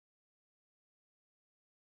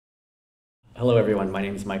Hello everyone, my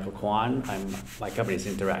name is Michael Quan. My company's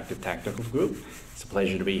Interactive Tactical Group. It's a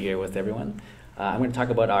pleasure to be here with everyone. I'm going to talk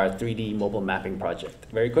about our 3D mobile mapping project.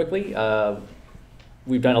 Very quickly,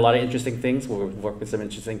 we've done a lot of interesting things. We've worked with some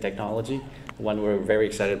interesting technology. One we're very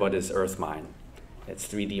excited about is EarthMine. It's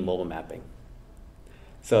 3D mobile mapping.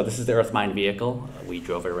 So this is the EarthMine vehicle. We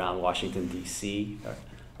drove it around Washington, DC,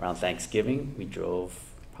 around Thanksgiving. We drove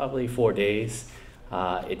probably 4 days.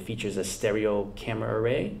 It features a stereo camera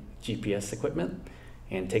array, GPS equipment,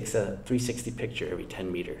 and takes a 360 picture every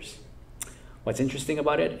 10 meters. What's interesting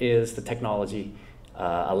about it is the technology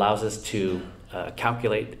allows us to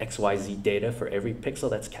calculate XYZ data for every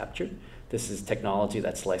pixel that's captured. This is technology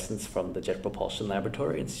that's licensed from the Jet Propulsion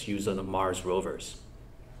Laboratory. It's used on the Mars rovers.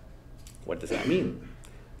 What does that mean?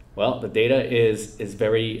 Well, the data is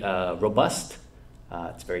very robust,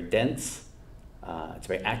 it's very dense, it's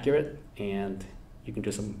very accurate, and you can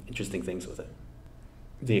do some interesting things with it.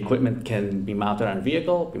 The equipment can be mounted on a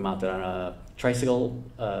vehicle, be mounted on a tricycle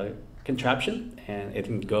contraption, and it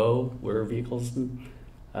can go where vehicles and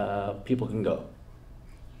people can go,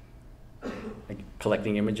 like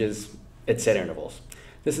collecting images at set intervals.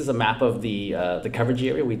 This is a map of the coverage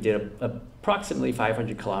area. We did approximately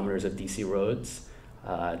 500 kilometers of DC roads,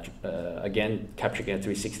 again, capturing a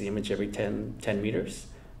 360 image every 10 meters,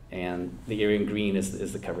 and the area in green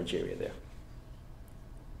is the coverage area there.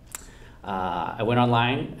 I went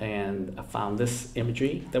online and I found this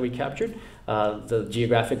imagery that we captured. The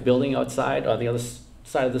geographic building outside on the other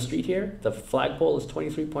side of the street here, the flagpole is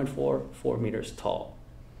 23.44 meters tall.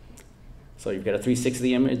 So you've got a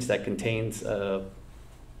 360 image that contains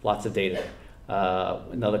lots of data.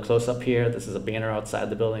 Another close-up here, this is a banner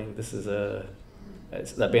outside the building. This is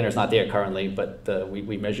that banner's not there currently, but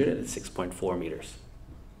we measured it at 6.4 meters.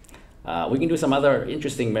 We can do some other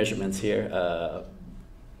interesting measurements here.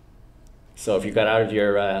 So if you got out of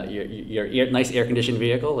your nice air-conditioned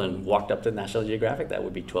vehicle and walked up to National Geographic, that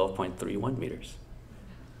would be 12.31 meters.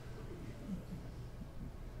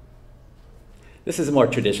 This is more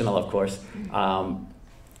traditional, of course. The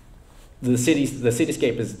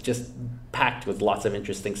cityscape is just packed with lots of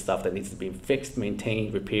interesting stuff that needs to be fixed,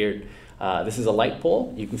 maintained, repaired. This is a light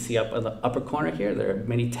pole. You can see up in the upper corner here, there are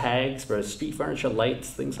many tags for street furniture, lights,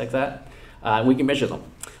 things like that. We can measure them.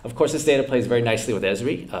 Of course, this data plays very nicely with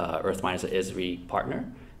Esri. EarthMine is an Esri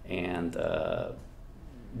partner, and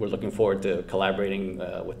we're looking forward to collaborating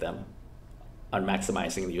with them on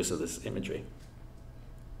maximizing the use of this imagery.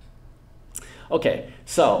 Okay,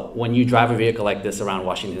 so when you drive a vehicle like this around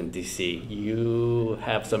Washington, DC, you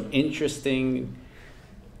have some interesting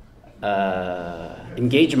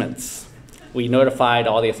engagements. We notified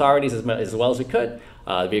all the authorities as well as we could.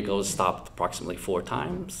 The vehicle was stopped approximately 4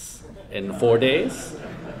 times in 4 days.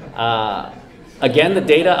 Again, the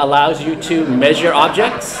data allows you to measure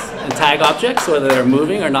objects and tag objects, whether they're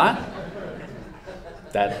moving or not.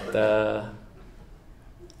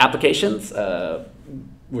 Applications,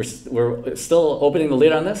 we're still opening the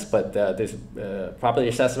lid on this, but there's property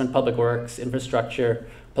assessment, public works, infrastructure,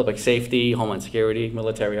 public safety, homeland security,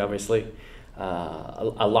 military, obviously.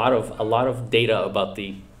 A lot of data about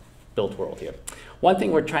the built world here. One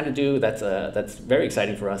thing we're trying to do that's very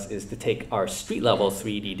exciting for us is to take our street level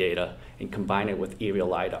 3D data and combine it with aerial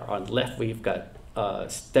LiDAR. On the left, we've got a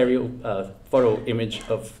stereo photo image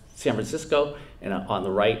of San Francisco, and on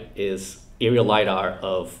the right is aerial LiDAR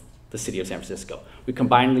of the city of San Francisco. We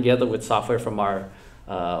combine them together with software from our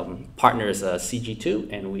partners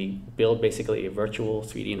CG2, and we build basically a virtual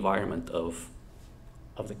 3D environment of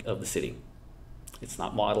the city. It's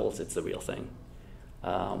not models, it's the real thing.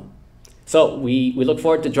 So we look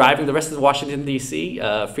forward to driving the rest of Washington, D.C.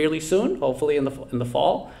 Fairly soon, hopefully in the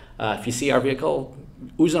fall. If you see our vehicle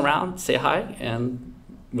oozing around, say hi, and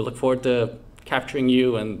we look forward to capturing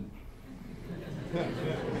you. And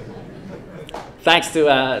thanks to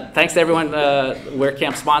everyone,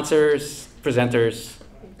 WhereCamp sponsors, presenters.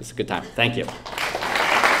 It's a good time. Thank you.